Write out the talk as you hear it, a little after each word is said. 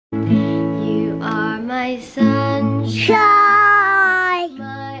You are my sunshine,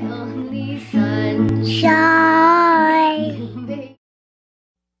 my only sunshine.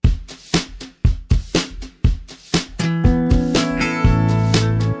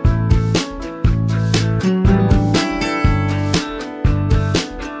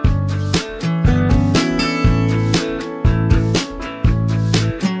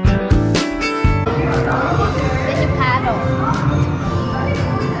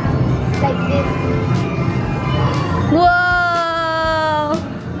 Whoa!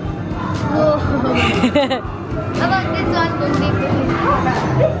 Whoa! How about this one?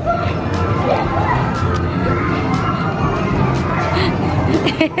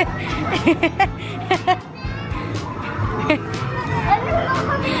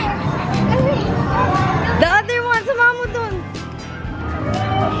 The other one, sama mo dun.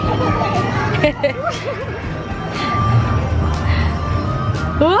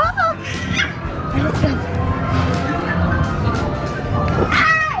 Whoa!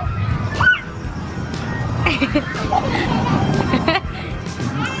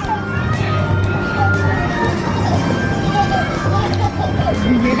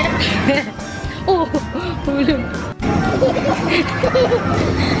 Oh, hulog.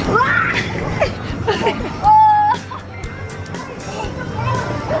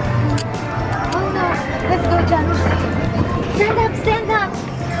 Oh no! Let's go, John. Stand up, stand up.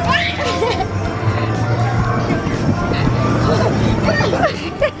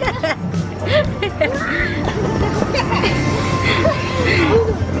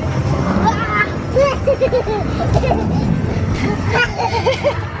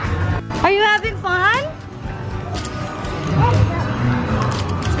 Are you having fun?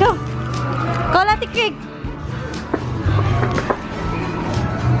 Let's go. Call Ate Craig.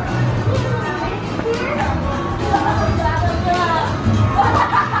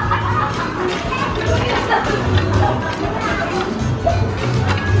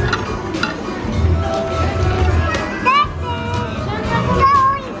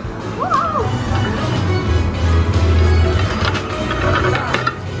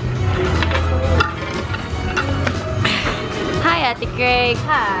 Hi, Ate Craig.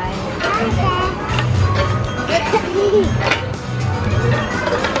 Hi.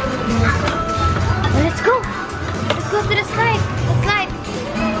 Let's go. Let's go to the slide. The slide.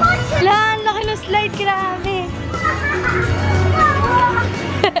 Lan, laki ng slide. Grabe.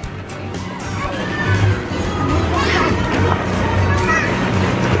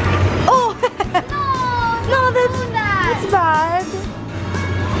 Oh! No, that's bad.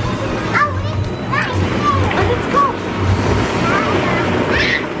 Let's go.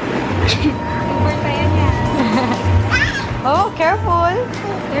 Oh, careful.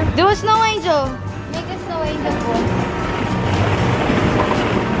 Do a snow angel. Make a snow angel po.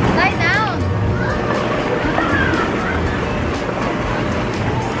 Lie down.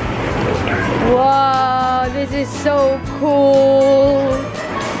 Wow, this is so cool.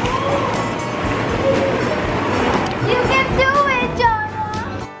 You can do it, Jonah.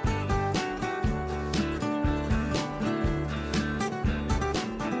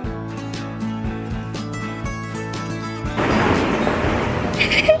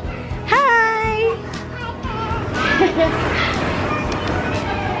 Hi.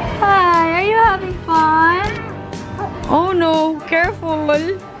 Hi, are you having fun? Oh no, careful.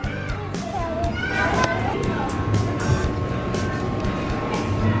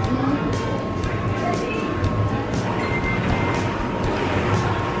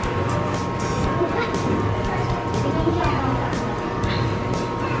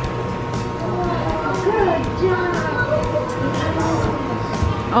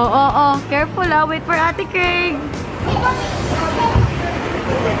 Oh, careful ah. Wait for Ate Craig.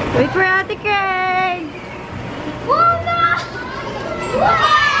 Wait for Ate Craig. Oh no!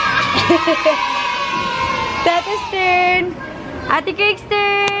 Tata's turn. Ate Craig's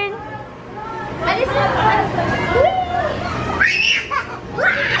turn.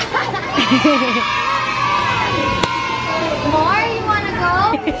 More? You wanna go?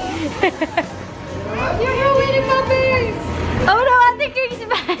 You're ruining my bags. Oh no, Ate Craig's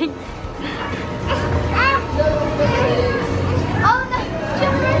bags. Oh no!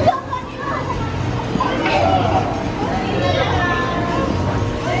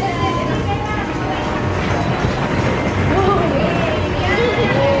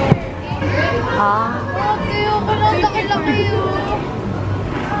 Ah. Okay, ako lang. Laki-laki yun.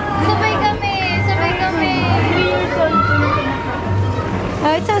 Sabay kami. Sabay kami. 3 years old po na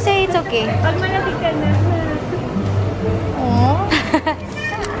Oh, it's okay, it's okay. Pag malaki ka na. Oh.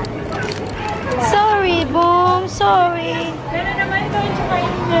 Sorry, Boom. Sorry. Pero naman ko, tsaka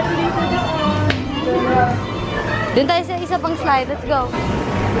yung Doon tayo sa isa pang slide. Let's go.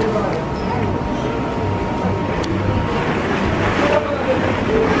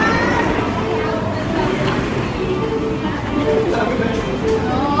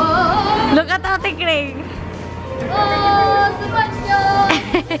 Look at Ate Craig. Oh, so much joy!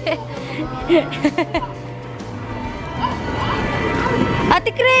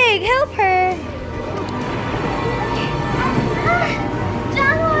 Ate Craig, help her.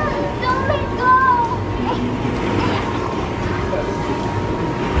 Janwa, don't let go!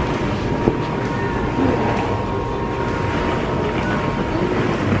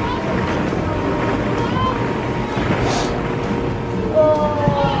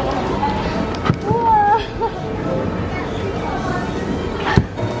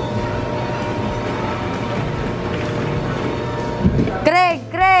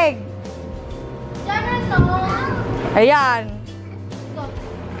 Craig. Janwa, no! Ayan.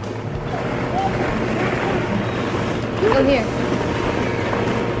 Go here.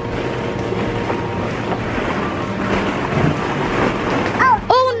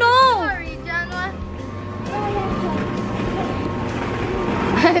 Oh no! Sorry, Janwa.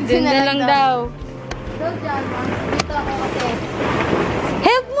 Doon na lang daw. Go, Janwa. Dito ako kasi.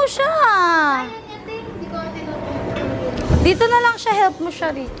 Help mo siya. Ayun, ate. Hindi ko ate tutulungan. Dito na lang siya. Help mo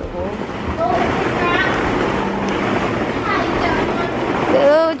siya rito. Hi, Janwa.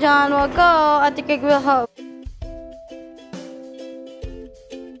 Go, John. Wag go. Ate Craig will help.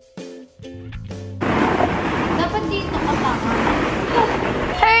 Dapat dito ka pa.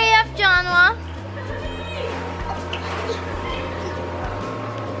 Hurry up, Janwa.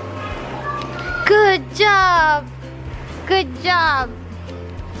 Good job. Good job.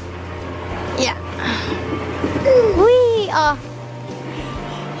 Yeah. Wee. Oh.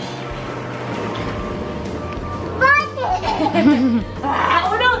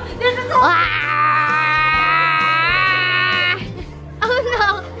 Oh no! This is Ah! Oh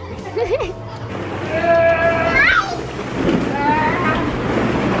no.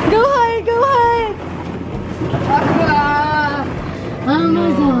 Go hide. Go hide. I'm a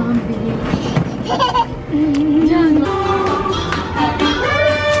zombie.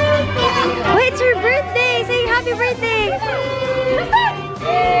 Wait, it's her birthday. Say happy birthday.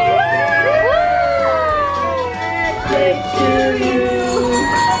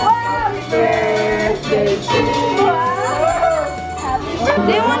 Do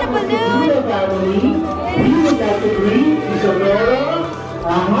you want a balloon?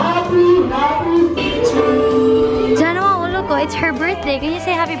 Janwa, oh look, oh, it's her birthday. Can you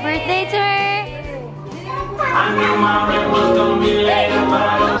say happy birthday to her?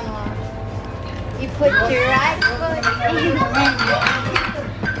 You put your right foot in.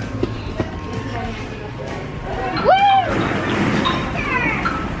 Woo!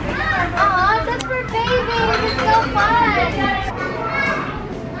 Aw, that's for babies. It's so fun.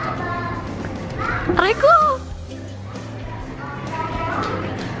 Aray ko!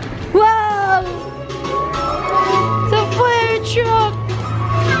 Wow! It's a fire truck!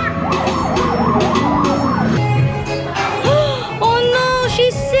 Oh no!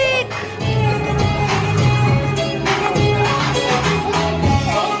 She's sick!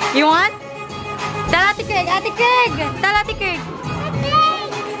 You want? Tara, Ate Craig! Ate Craig! Tara, Ate Craig!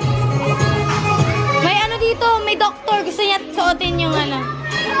 May ano dito, may doctor. Gusto niya suotin yung ano.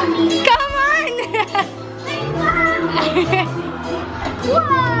 Come on!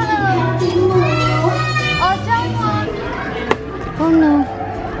 Oh, Janwa. Oh no.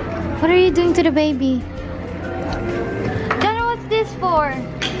 What are you doing to the baby? Janwa, what's this for?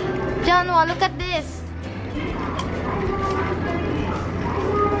 Janwa, look at this.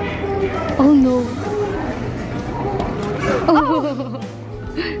 Oh no. Oh.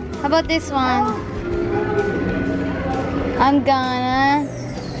 How about this one? I'm gonna...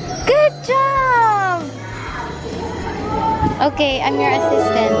 Good job! Okay, I'm your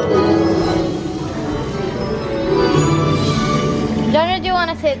assistant. John, do you want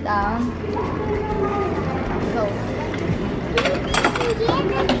to sit down? Go.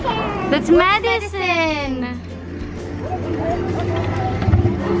 That's medicine.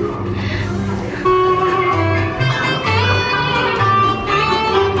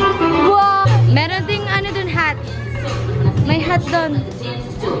 Wow! Meron ding ano dun hat. May hat dun.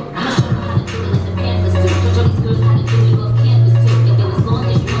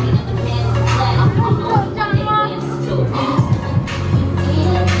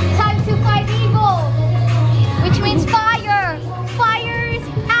 Time to fight evil, which means fire. Fire's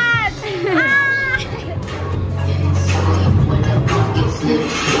hat. Ah!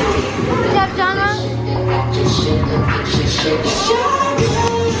 Good job, Jana.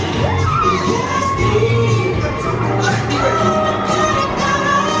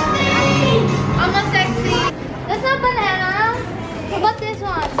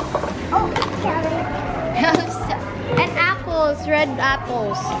 apples, red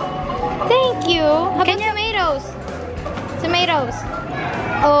apples. Thank you. How about tomatoes? Tomatoes.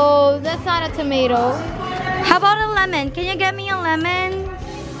 Oh, that's not a tomato. How about a lemon? Can you get me a lemon?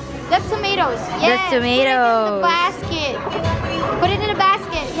 That's tomatoes. Yes. That's tomatoes. Put it in the basket. Put it in the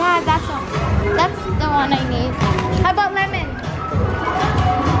basket. Yeah, that's the one I need. How about lemon?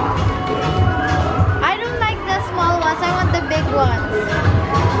 I don't like the small ones. I want the big ones.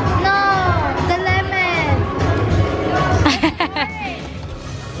 No, the lemon.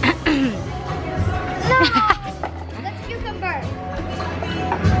 No, that's cucumber.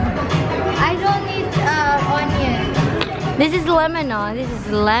 I don't need onion. This is lemon, no? This is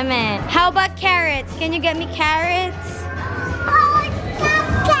lemon. How about carrots? Can you get me carrots? Oh,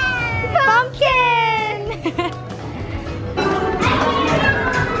 Pumpkin!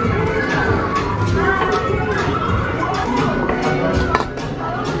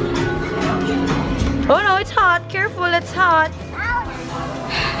 Oh no, it's hot. Careful, it's hot.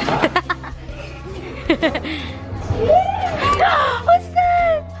 What's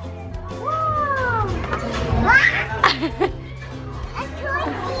that?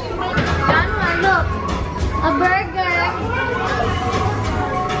 Janwa, look. A burger.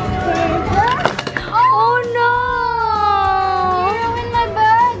 Oh no! You ruined my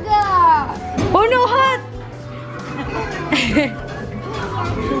burger. Oh no, hot!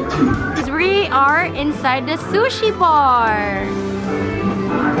 We are inside the sushi bar.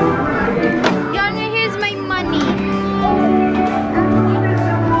 Yana, here's my money.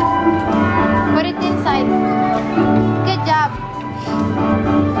 Put it inside. Good job.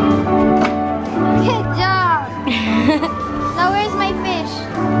 Good job. Now where's my fish?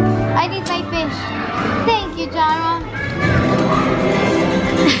 I need my fish. Thank you, Janwa.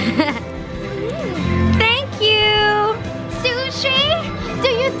 Thank you! Sushi? Do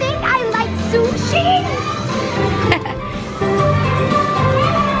you think I like sushi?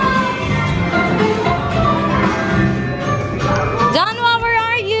 Janwa, where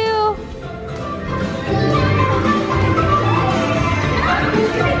are you?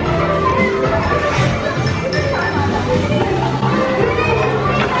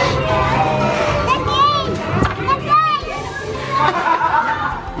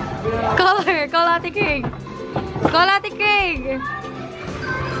 Call her. Call Ate Craig. Call Ate Craig.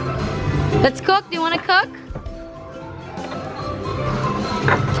 Let's cook. Do you want to cook?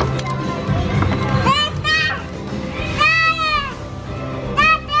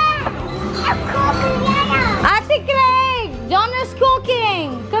 Ate Craig! Jonah's cooking.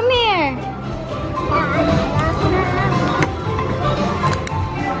 Come here.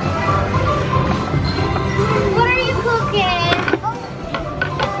 What are you cooking?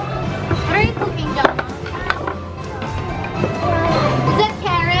 What are you cooking, Janwa? Is that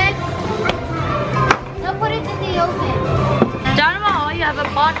carrots? Now put it in the oven. Janwa, oh, you have a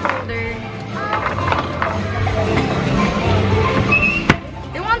pot holder.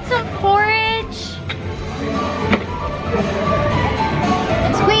 You want some porridge?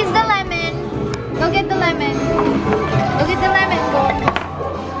 And squeeze the lemon. Go get the lemon. Go get the lemon. Go.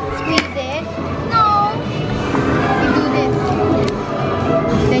 Squeeze it. No. You do this.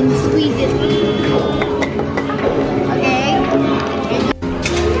 Then you squeeze it. Okay.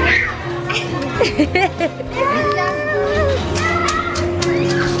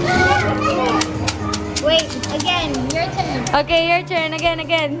 Wait, again, your turn. Okay, your turn.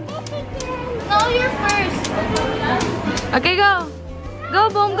 Again. No, you're first. Okay, go. Go,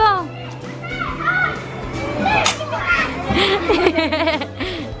 boom, go.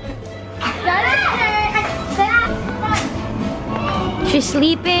 She's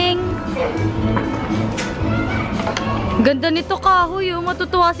sleeping. Ganda nito kahoy, oh.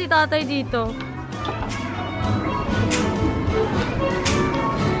 Matutuwa si tatay dito.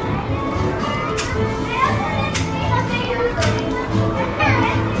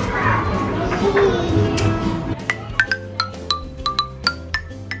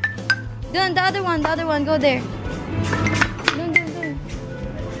 Done, the other one, go there. Done.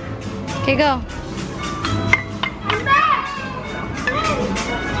 Okay, go.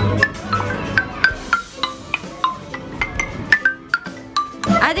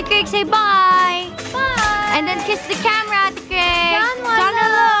 Ate Craig, say bye. Bye. And then kiss the camera, Ate Craig. Jonna,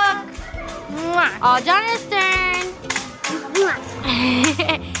 look. Oh, Jonna's turn.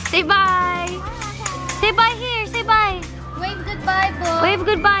 Say bye. Say bye here, say bye. Wave goodbye, Bo. Wave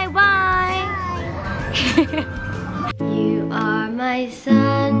goodbye, bye. You are my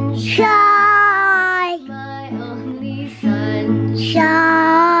sunshine, my only sunshine.